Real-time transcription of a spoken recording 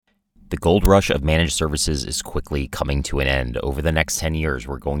The gold rush of managed services is quickly coming to an end. Over the next 10 years,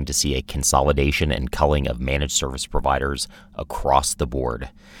 we're going to see a consolidation and culling of managed service providers across the board.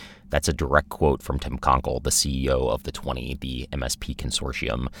 That's a direct quote from Tim Conkle, the CEO of the 20, the MSP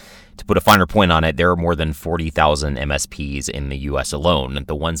consortium. To put a finer point on it, there are more than 40,000 MSPs in the U.S. alone.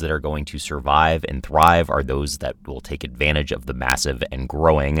 The ones that are going to survive and thrive are those that will take advantage of the massive and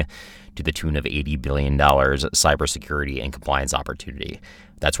growing, to the tune of $80 billion, cybersecurity and compliance opportunity.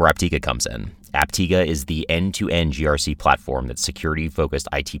 That's where Aptega comes in. Aptega is the end-to-end GRC platform that security-focused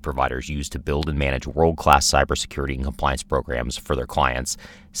IT providers use to build and manage world-class cybersecurity and compliance programs for their clients,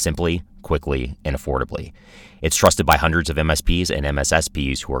 simply, quickly, and affordably. It's trusted by hundreds of MSPs and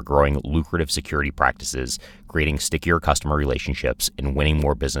MSSPs who are growing lucrative security practices, creating stickier customer relationships, and winning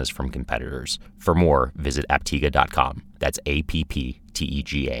more business from competitors. For more, visit aptega.com. That's APPTEGA.com.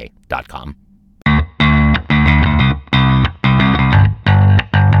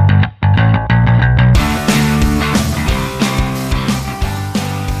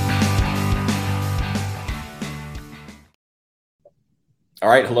 All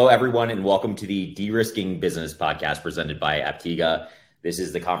right. Hello, everyone, and welcome to the De-Risking Business podcast presented by Aptega. This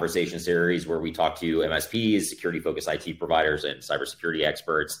is the conversation series where we talk to MSPs, security-focused IT providers, and cybersecurity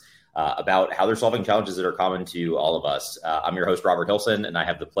experts about how they're solving challenges that are common to all of us. I'm your host, Robert Hilson, and I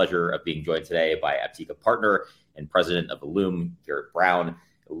have the pleasure of being joined today by Aptega partner and president of Ihloom, Garrett Brown.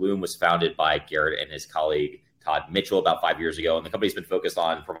 Ihloom was founded by Garrett and his colleague, Todd Mitchell, about 5 years ago, and the company's been focused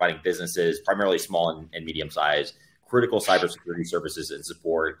on providing businesses, primarily small and medium-sized, critical cybersecurity services and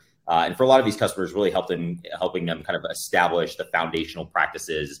support. And for a lot of these customers, really helping them kind of establish the foundational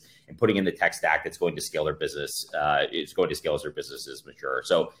practices and putting in the tech stack that's going to scale their business. It's going to scale as their businesses mature.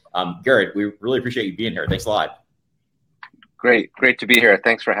 So Garrett, we really appreciate you being here. Thanks a lot. Great to be here.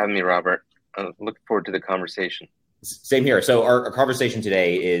 Thanks for having me, Robert. I'm looking forward to the conversation. Same here. So our conversation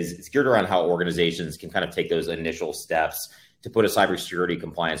today is geared around how organizations can kind of take those initial steps to put a cybersecurity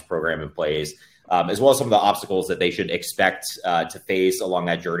compliance program in place, as well as some of the obstacles that they should expect to face along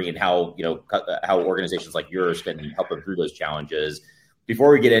that journey, and how organizations like yours can help them through those challenges.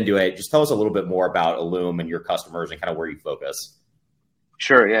 Before we get into it, just tell us a little bit more about Ihloom and your customers and kind of where you focus.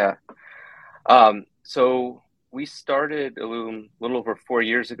 Sure, yeah. So we started Ihloom a little over 4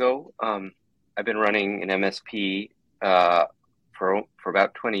 years ago. I've been running an MSP for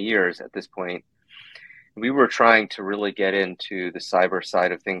about 20 years at this point. We were trying to really get into the cyber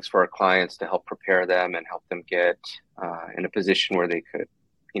side of things for our clients to help prepare them and help them get in a position where they could,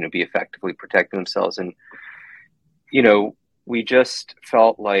 be effectively protecting themselves. And, we just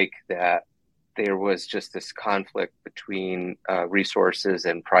felt like that there was just this conflict between resources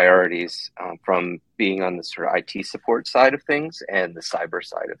and priorities from being on the sort of IT support side of things and the cyber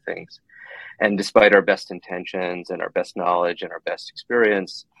side of things. And despite our best intentions and our best knowledge and our best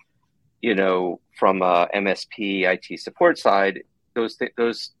experience, from a MSP IT support side, those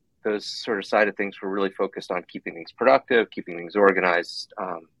sort of side of things were really focused on keeping things productive, keeping things organized.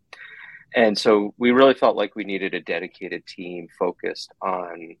 And so we really felt like we needed a dedicated team focused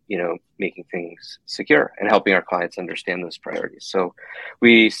on, making things secure and helping our clients understand those priorities. So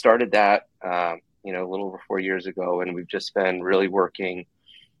we started that, a little over 4 years ago, and we've just been really working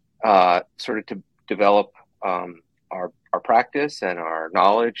sort of to develop our practice and our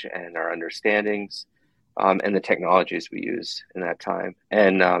knowledge and our understandings and the technologies we use in that time.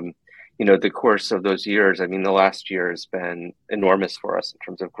 And, the course of those years, the last year has been enormous for us in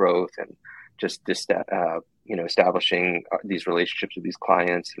terms of growth and just, establishing these relationships with these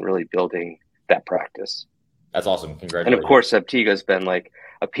clients and really building that practice. That's awesome. Congratulations. And of course, Aptega has been like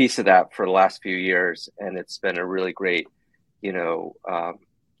a piece of that for the last few years. And it's been a really great,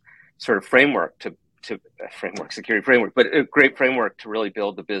 sort of security framework, but a great framework to really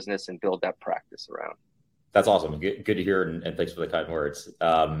build the business and build that practice around. That's awesome. Good to hear, and thanks for the kind words.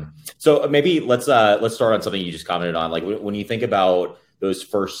 So maybe let's start on something you just commented on. Like when you think about those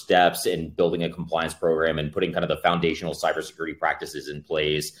first steps in building a compliance program and putting kind of the foundational cybersecurity practices in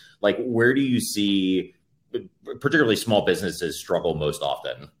place, like where do you see particularly small businesses struggle most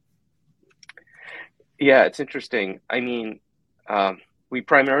often? Yeah, it's interesting. We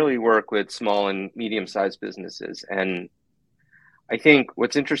primarily work with small and medium-sized businesses. And I think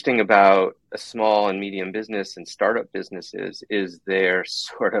what's interesting about a small and medium business and startup businesses is their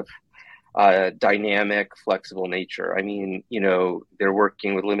sort of dynamic, flexible nature. They're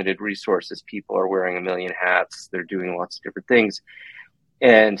working with limited resources. People are wearing a million hats. They're doing lots of different things.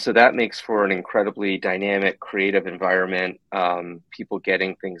 And so that makes for an incredibly dynamic, creative environment, people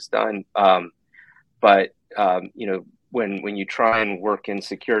getting things done. But when you try and work in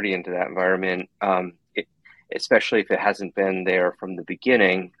security into that environment, especially if it hasn't been there from the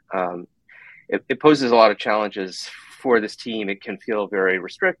beginning, it poses a lot of challenges for this team. It can feel very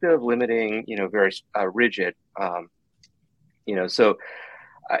restrictive, limiting, very rigid. So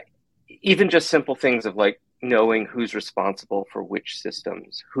even just simple things of like knowing who's responsible for which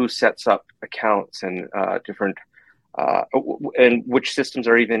systems, who sets up accounts and different, and which systems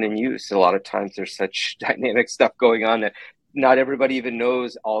are even in use. A lot of times there's such dynamic stuff going on that not everybody even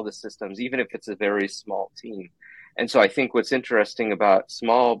knows all the systems, even if it's a very small team. And so I think what's interesting about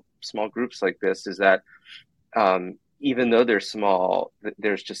small groups like this is that even though they're small,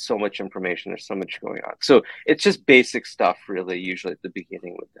 there's just so much information, there's so much going on. So it's just basic stuff really, usually at the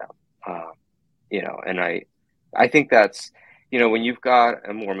beginning with them. And I think that's, when you've got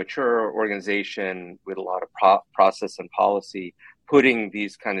a more mature organization with a lot of process and policy, putting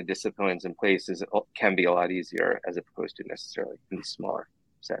these kind of disciplines in place can be a lot easier as opposed to necessarily in these smaller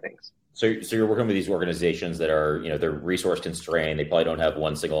settings. So you're working with these organizations that are, they're resource constrained. They probably don't have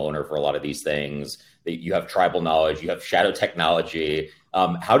one single owner for a lot of these things. You have tribal knowledge, you have shadow technology.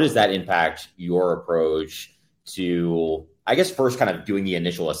 How does that impact your approach to, I guess, first kind of doing the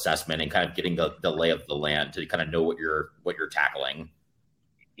initial assessment and kind of getting the lay of the land to kind of know what you're tackling?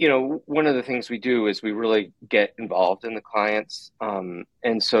 One of the things we do is we really get involved in the clients.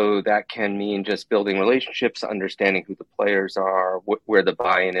 And so that can mean just building relationships, understanding who the players are, where the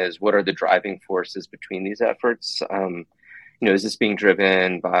buy-in is, what are the driving forces between these efforts. Is this being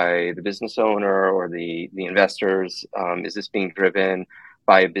driven by the business owner or the investors? Is this being driven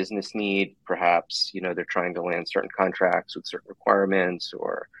by a business need? Perhaps, they're trying to land certain contracts with certain requirements,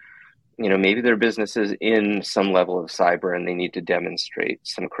 or maybe their business is in some level of cyber and they need to demonstrate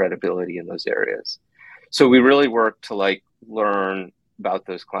some credibility in those areas. So we really work to learn about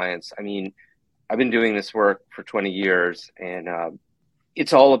those clients. I mean, I've been doing this work for 20 years and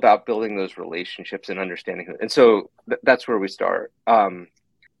it's all about building those relationships and understanding who, and so that's where we start.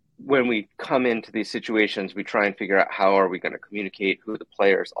 When we come into these situations, we try and figure out how are we going to communicate, who are the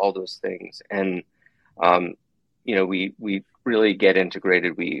players, all those things. And, we really get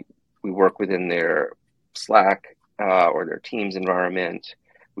integrated. We work within their Slack or their Teams environment.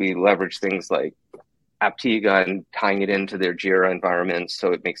 We leverage things like Aptega and tying it into their Jira environments,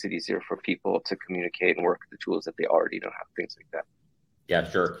 so it makes it easier for people to communicate and work with the tools that they already know how, things like that. Yeah,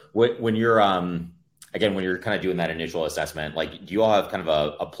 sure. When you're again, when you're kind of doing that initial assessment, do you all have kind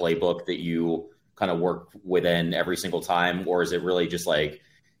of a playbook that you kind of work within every single time, or is it really just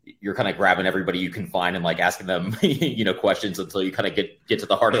you're kind of grabbing everybody you can find and asking them, questions until you kind of get to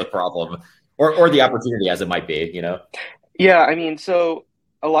the heart of the problem or the opportunity, as it might be, Yeah, I mean, so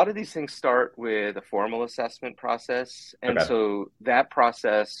a lot of these things start with a formal assessment process. And Okay. So that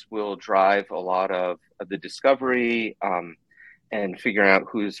process will drive a lot of the discovery and figuring out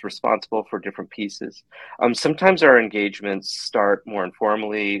who's responsible for different pieces. Sometimes our engagements start more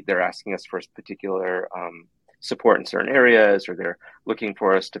informally. They're asking us for particular support in certain areas, or they're looking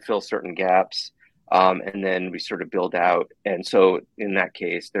for us to fill certain gaps. And then we sort of build out. And so in that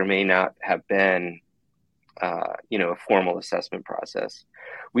case, there may not have been, a formal assessment process.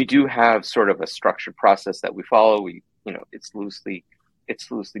 We do have sort of a structured process that we follow. It's loosely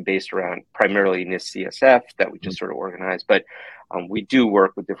based around primarily NIST CSF that we just sort of organize, but we do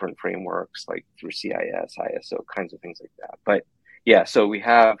work with different frameworks like through CIS, ISO, kinds of things like that. But yeah, so we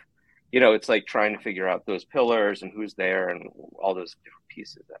have, it's like trying to figure out those pillars and who's there and all those different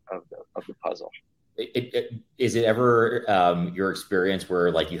pieces of the puzzle. Is it ever your experience where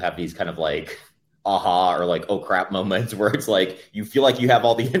you have these kind of aha or oh crap moments where it's you feel you have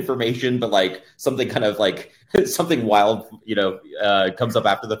all the information, but something kind of something wild, comes up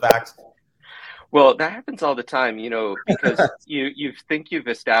after the fact? Well, that happens all the time, because you think you've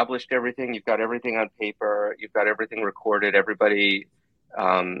established everything, you've got everything on paper, you've got everything recorded, everybody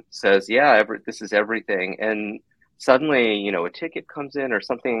says, yeah, this is everything. And suddenly, a ticket comes in or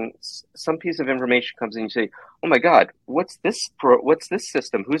something, some piece of information comes in, you say, oh my God, what's this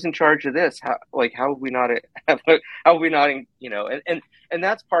system? Who's in charge of this? How have we not, and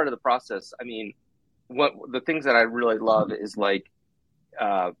that's part of the process. I mean, what the things that I really love is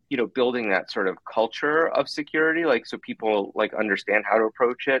building that sort of culture of security, so people understand how to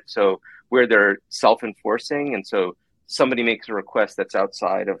approach it. So where they're self-enforcing. And so somebody makes a request that's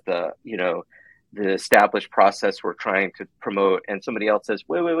outside of the established process we're trying to promote, and somebody else says,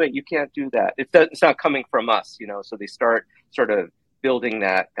 wait, you can't do that. It's not coming from us, so they start sort of building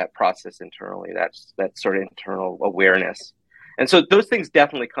that process internally, that sort of internal awareness. And so those things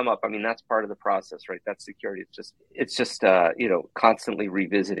definitely come up. I mean, that's part of the process, right? That's security. It's just constantly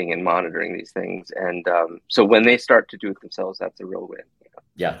revisiting and monitoring these things. And so when they start to do it themselves, that's a real win.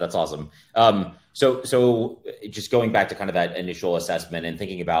 Yeah, that's awesome. So just going back to kind of that initial assessment and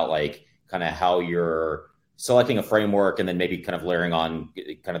thinking about like kind of how you're selecting a framework and then maybe kind of layering on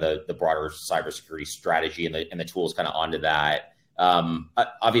kind of the broader cybersecurity strategy and the tools kind of onto that.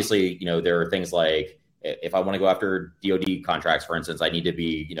 Obviously, there are things like if I want to go after DoD contracts, for instance, I need to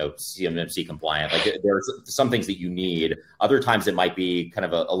be, CMMC compliant. Like there's some things that you need. Other times it might be kind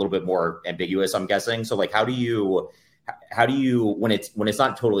of a little bit more ambiguous, I'm guessing. So like, how do you, when it's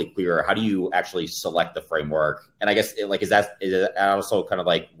not totally clear, how do you actually select the framework? And I guess is that also kind of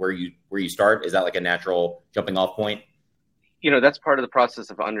like where you start? Is that like a natural jumping off point? That's part of the process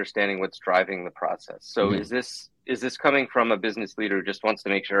of understanding what's driving the process. So is this coming from a business leader who just wants to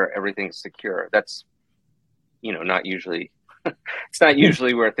make sure everything's secure? That's, not usually, it's not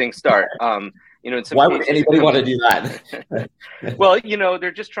usually where things start. In some Why cases, would anybody want to do that? Well,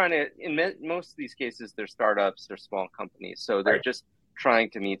 they're just trying to, in most of these cases, they're startups, they're small companies. So they're just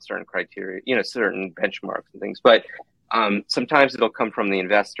trying to meet certain criteria, certain benchmarks and things. But sometimes it'll come from the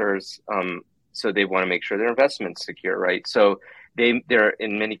investors. So they want to make sure their investment's secure, right? So they're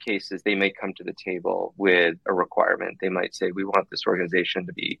in many cases, they may come to the table with a requirement. They might say, we want this organization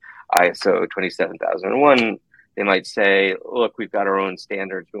to be ISO 27001. They might say, look, we've got our own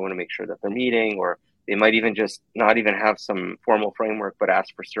standards. We want to make sure that they're meeting, or they might even just not even have some formal framework, but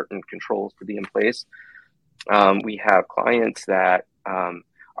ask for certain controls to be in place. We have clients that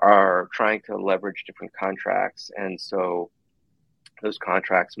are trying to leverage different contracts. And so those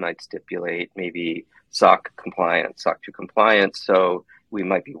contracts might stipulate maybe SOC compliance, SOC 2 compliance. So we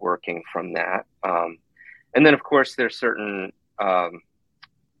might be working from that. And then, of course, there's certain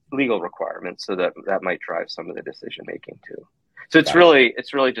legal requirements, so that might drive some of the decision making too. So it's really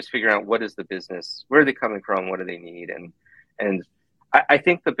just figuring out what is the business, where are they coming from, what do they need, and I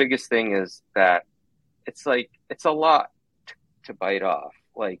think the biggest thing is that it's a lot to bite off,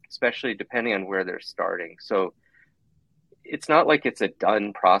 like especially depending on where they're starting. So it's not like it's a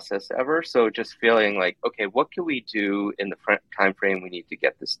done process ever. So just feeling like, okay, what can we do in the time frame we need to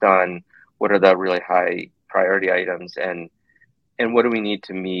get this done? What are the really high priority items, and what do we need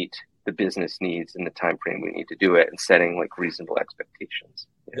to meet the business needs in the time frame we need to do it, and setting like reasonable expectations.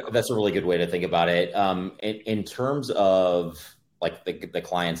 That's a really good way to think about it. In terms of like the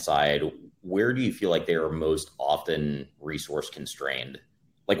client side, where do you feel like they are most often resource constrained?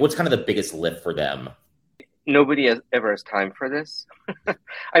 Like what's kind of the biggest lift for them? Nobody ever has time for this.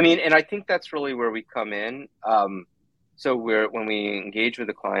 I mean, and I think that's really where we come in. So when we engage with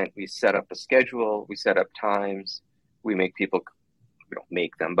a client, we set up a schedule, we set up times, we don't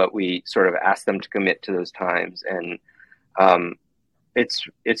make them, but we sort of ask them to commit to those times. And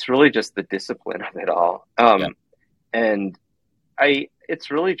it's really just the discipline of it all. And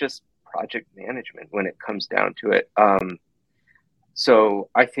it's really just project management when it comes down to it. So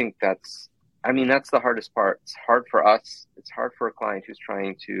I think that's the hardest part. It's hard for us. It's hard for a client who's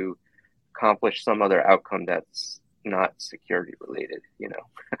trying to accomplish some other outcome that's not security related,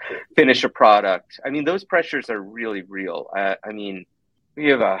 finish a product. I mean, those pressures are really real. We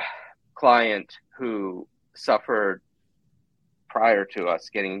have a client who suffered prior to us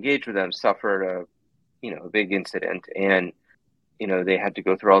getting engaged with them, suffered a big incident, and, they had to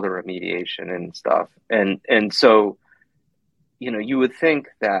go through all the remediation and stuff. And so, you would think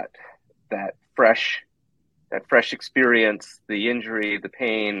that fresh experience, the injury, the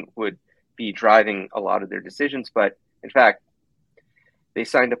pain would be driving a lot of their decisions. But in fact, they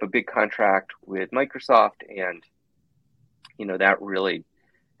signed up a big contract with Microsoft, and, that really,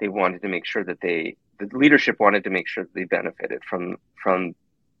 they wanted to make sure that the leadership wanted to make sure that they benefited from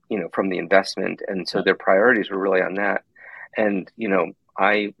the investment. And so their priorities were really on that. And,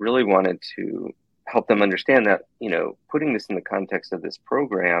 I really wanted to help them understand that, putting this in the context of this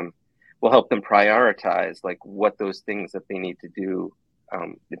program will help them prioritize like what those things that they need to do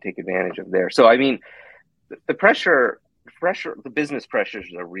to take advantage of there. So, I mean, the pressure, the business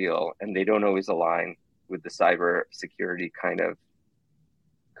pressures are real, and they don't always align with the cyber security kind of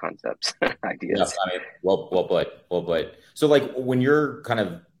concepts, ideas. Yes, well put. So like when you're kind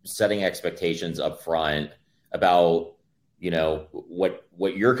of setting expectations up front about,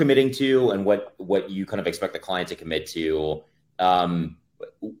 what you're committing to and what you kind of expect the client to commit to,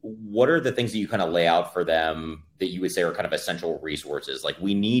 what are the things that you kind of lay out for them that you would say are kind of essential resources? Like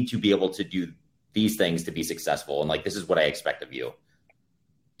we need to be able to do these things to be successful. And like, this is what I expect of you.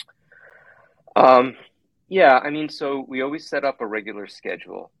 So we always set up a regular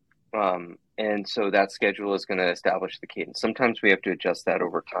schedule. And so that schedule is going to establish the cadence. Sometimes we have to adjust that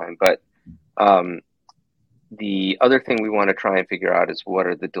over time, but the other thing we want to try and figure out is what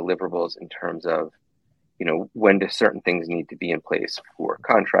are the deliverables in terms of, when do certain things need to be in place for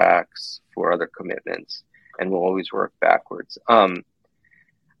contracts, for other commitments, and we'll always work backwards.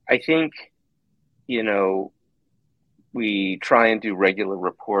 I think, we try and do regular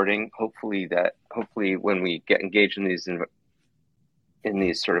reporting. Hopefully when we get engaged in these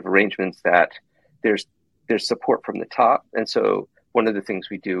sort of arrangements, that there's support from the top. And so one of the things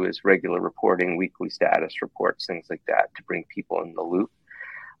we do is regular reporting, weekly status reports, things like that, to bring people in the loop.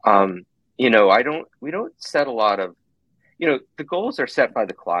 We don't set a lot of, the goals are set by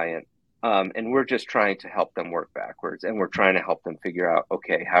the client, and we're just trying to help them work backwards, and we're trying to help them figure out,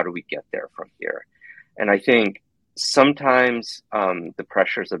 okay, how do we get there from here? And I think sometimes the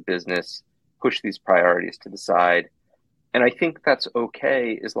pressures of business push these priorities to the side. And I think that's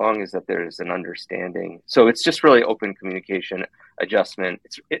okay as long as that there's an understanding. So it's just really open communication, adjustment.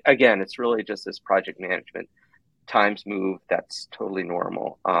 It's really just this project management. Times move, that's totally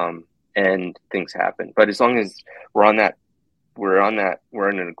normal. And things happen. But as long as we're in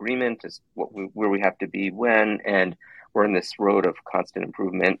an agreement as where we have to be when, and we're in this road of constant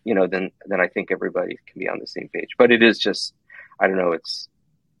improvement, then I think everybody can be on the same page. But it is just, I don't know, it's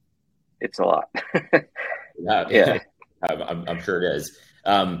a lot. Yeah. I'm sure it is.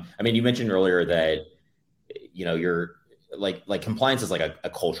 You mentioned earlier that, you're like compliance is like a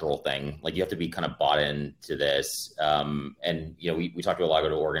cultural thing. Like you have to be kind of bought into this. We talk to a lot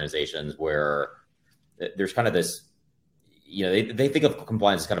of organizations where there's kind of this, they think of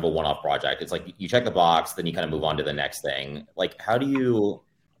compliance as kind of a one-off project. It's like you check the box, then you kind of move on to the next thing. Like,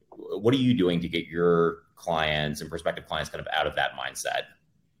 what are you doing to get your clients and prospective clients kind of out of that mindset?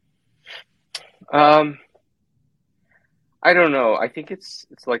 I don't know. I think it's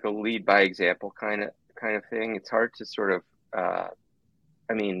like a lead by example kind of thing. It's hard to sort of,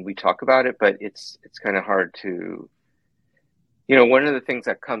 we talk about it, but it's kind of hard to, one of the things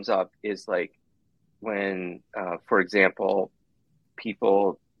that comes up is like when, for example,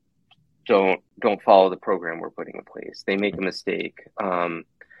 people don't follow the program we're putting in place. They make a mistake.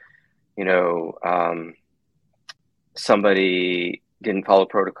 Somebody didn't follow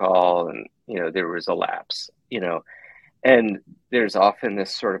protocol, and, there was a lapse, and there's often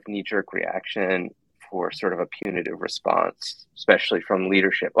this sort of knee-jerk reaction for sort of a punitive response, especially from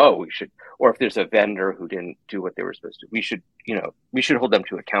leadership. Oh, we should, or if there's a vendor who didn't do what they were supposed to, we should hold them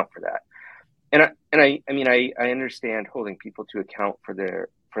to account for that. I understand holding people to account for their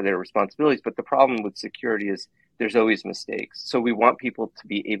responsibilities, but the problem with security is there's always mistakes. So we want people to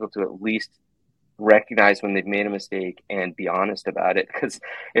be able to at least recognize when they've made a mistake and be honest about it. Because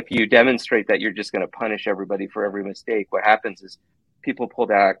if you demonstrate that you're just going to punish everybody for every mistake, what happens is people pull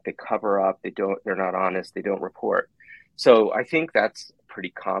back, they cover up, they're not honest, they don't report. So I think that's a pretty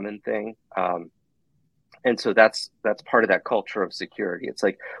common thing. And so that's part of that culture of security. It's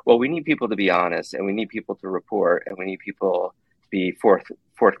like, well, we need people to be honest, and we need people to report, and we need people to be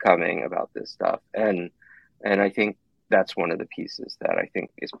forthcoming about this stuff. And I think that's one of the pieces that I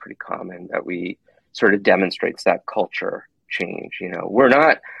think is pretty common, that we sort of demonstrates that culture change. We're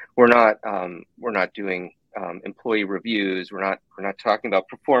not doing employee reviews. We're not talking about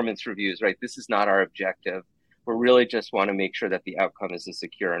performance reviews, right? This is not our objective. We really just want to make sure that the outcome is a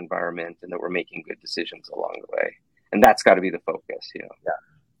secure environment and that we're making good decisions along the way. And that's got to be the focus, Yeah,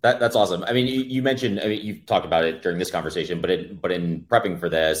 that's awesome. You mentioned, you've talked about it during this conversation, but in prepping for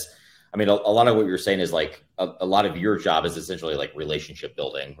this, a lot of what you're saying is like a lot of your job is essentially like relationship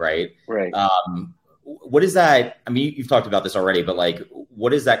building, right? Right. What is that? You've talked about this already, but like,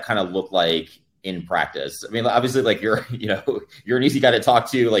 what does that kind of look like in practice? Obviously, like you're an easy guy to talk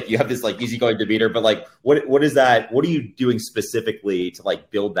to, like you have this like easygoing demeanor, but like, what is that? What are you doing specifically to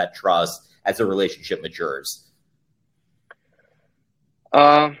like build that trust as the relationship matures?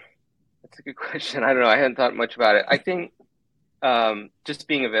 That's a good question. I don't know. I hadn't thought much about it. I think just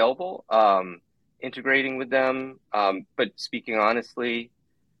being available, integrating with them, but speaking honestly,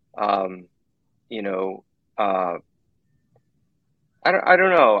 I don't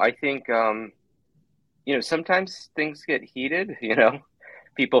know. I think, sometimes things get heated,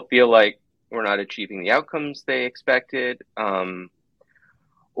 people feel like we're not achieving the outcomes they expected,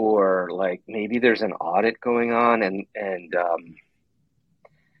 or like maybe there's an audit going on and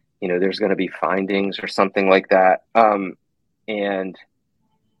there's going to be findings or something like that.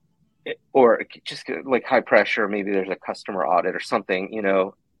 Or just like high pressure, maybe there's a customer audit or something,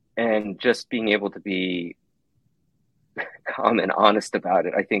 and just being able to be calm and honest about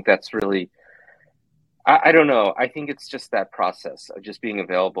it. I think that's really, I don't know. I think it's just that process of just being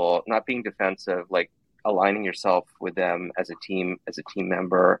available, not being defensive, like aligning yourself with them as a team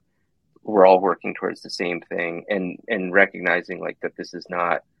member. We're all working towards the same thing, and recognizing like that this is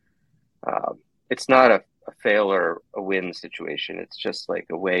not, it's not a fail or a win situation. It's just like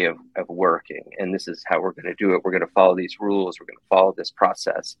a way of working. And this is how we're going to do it. We're going to follow these rules. We're going to follow this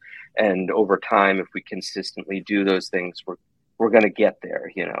process. And over time, if we consistently do those things, we're going to get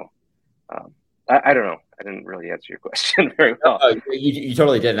there, you know. I don't know. I didn't really answer your question very well. You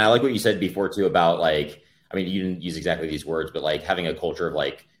totally did. And I like what you said before too about like, I mean, you didn't use exactly these words, but like having a culture of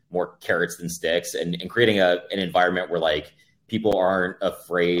like more carrots than sticks and creating an environment where like people aren't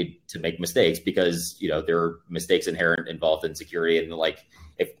afraid to make mistakes because, you know, there are mistakes involved in security. And like,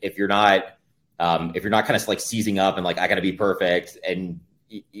 if you're not kind of like seizing up and like, I gotta be perfect. And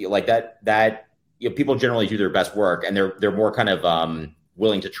like that, you know, people generally do their best work and they're more kind of,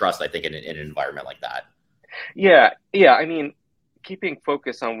 willing to trust, I think, in an environment like that. Yeah. I mean, keeping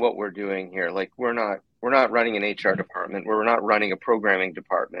focus on what we're doing here. Like we're not running an HR department. We're not running a programming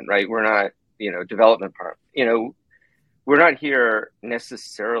department, right? We're not, you know, development part. You know, we're not here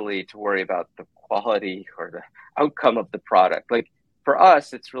necessarily to worry about the quality or the outcome of the product. Like for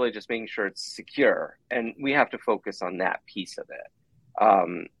us, it's really just making sure it's secure, and we have to focus on that piece of it.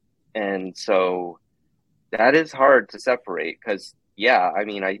 And so that is hard to separate because, yeah, I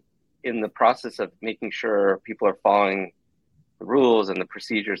mean, in the process of making sure people are following the rules and the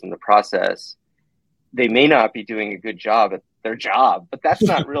procedures and the process, they may not be doing a good job at their job, but that's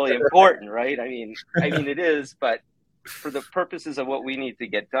not really important, right? I mean, it is, but for the purposes of what we need to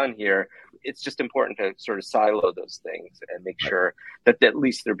get done here, it's just important to sort of silo those things and make sure that at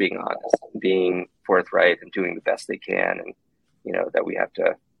least they're being honest, being forthright, and doing the best they can, and you know that we have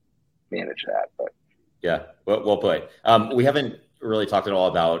to manage that. But yeah, well put. We haven't really talked at all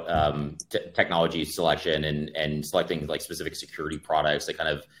about technology selection and selecting like specific security products that kind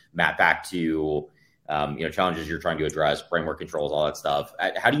of map back to you know, challenges you're trying to address, framework controls, all that stuff.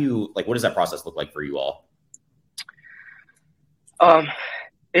 How do you like? What does that process look like for you all?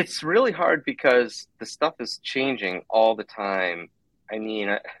 It's really hard because the stuff is changing all the time. I mean,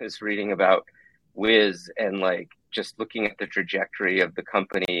 I was reading about Wiz and like just looking at the trajectory of the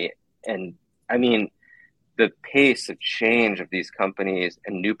company, and I mean, the pace of change of these companies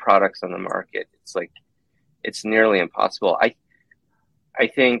and new products on the market, it's like, it's nearly impossible. I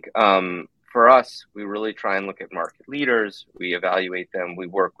think for us, we really try and look at market leaders, we evaluate them, we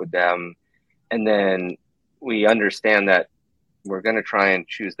work with them, and then we understand that we're going to try and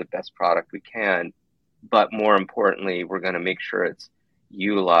choose the best product we can, but more importantly, we're going to make sure it's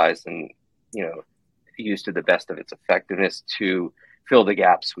utilized and, you know, used to the best of its effectiveness to fill the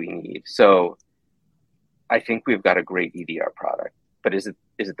gaps we need. So I think we've got a great EDR product, but is it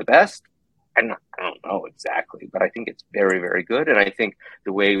the best? I don't know exactly, but I think it's very, very good. And I think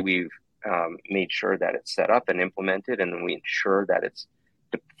the way we've made sure that it's set up and implemented, and we ensure that it's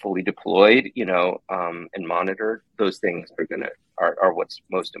fully deployed, you know, and monitored, those things are what's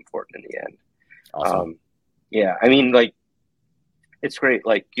most important in the end. Awesome. Yeah, I mean, like, it's great.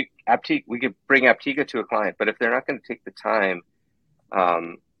 Like we could bring Aptiga to a client, but if they're not going to take the time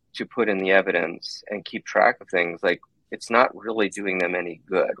to put in the evidence and keep track of things, like it's not really doing them any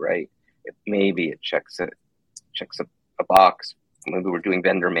good, right? Maybe it checks a box. Maybe we're doing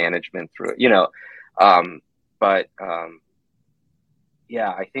vendor management through it, you know. Yeah,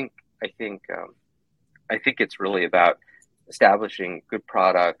 I think it's really about establishing good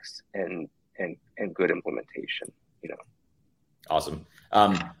products and good implementation, you know. Awesome.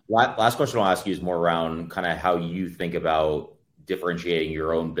 Last question I'll ask you is more around kind of how you think about differentiating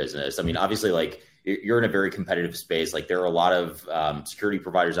your own business. I mean, obviously, like you're in a very competitive space. Like there are a lot of security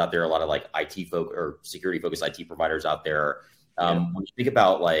providers out there, a lot of like security focused IT providers out there. When you think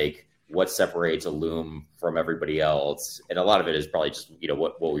about like what separates Ihloom from everybody else, and a lot of it is probably just, you know,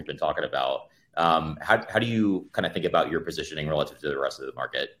 what we've been talking about. How do you kind of think about your positioning relative to the rest of the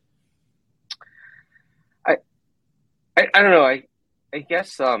market? I don't know. I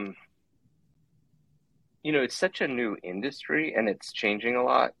guess you know, it's such a new industry and it's changing a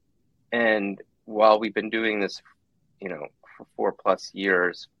lot. And while we've been doing this, you know, for 4+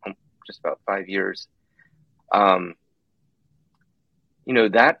 years, just about 5 years, you know,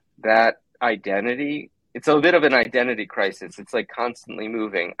 that identity, it's a bit of an identity crisis. It's like constantly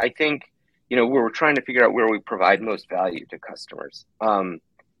moving. I think, you know, we're trying to figure out where we provide most value to customers and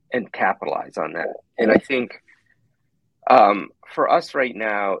capitalize on that. And I think for us right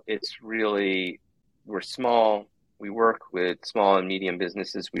now, it's really, we're small. We work with small and medium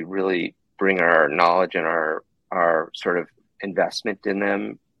businesses. We really bring our knowledge and our sort of investment in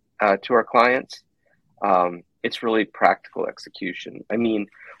them to our clients. It's really practical execution. I mean,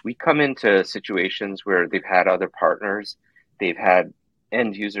 we come into situations where they've had other partners, they've had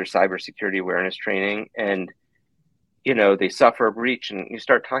end user cybersecurity awareness training, and they suffer a breach and you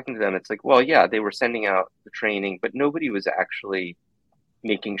start talking to them, it's like, well, yeah, they were sending out the training, but nobody was actually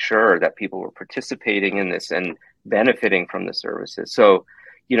making sure that people were participating in this and benefiting from the services. So,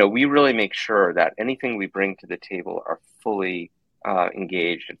 we really make sure that anything we bring to the table are fully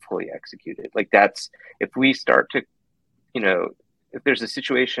engaged and fully executed. Like that's, if we start to, if there's a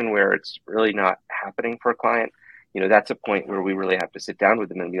situation where it's really not happening for a client, that's a point where we really have to sit down with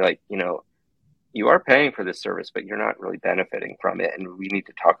them and be like, you are paying for this service, but you're not really benefiting from it. And we need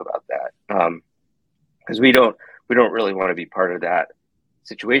to talk about that. Because we don't really want to be part of that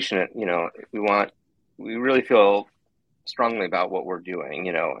situation. We really feel strongly about what we're doing,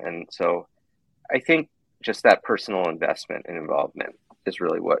 and so I think just that personal investment and involvement is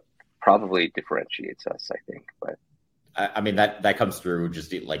really what probably differentiates us, I think. But I mean, that comes through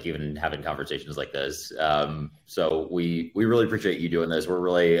just like even having conversations like this. So we really appreciate you doing this. We're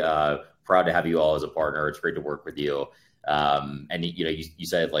really proud to have you all as a partner. It's great to work with you. And you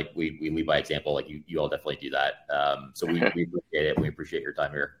said like we lead by example, like you all definitely do that. So we appreciate it. We appreciate your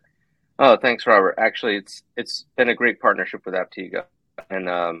time here. Oh, thanks, Robert. Actually, it's been a great partnership with Aptega,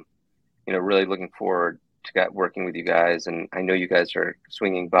 and really looking forward to working with you guys. And I know you guys are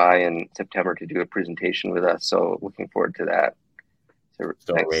swinging by in September to do a presentation with us, so looking forward to that.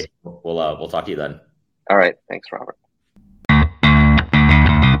 So thanks. We'll talk to you then. All right, thanks, Robert.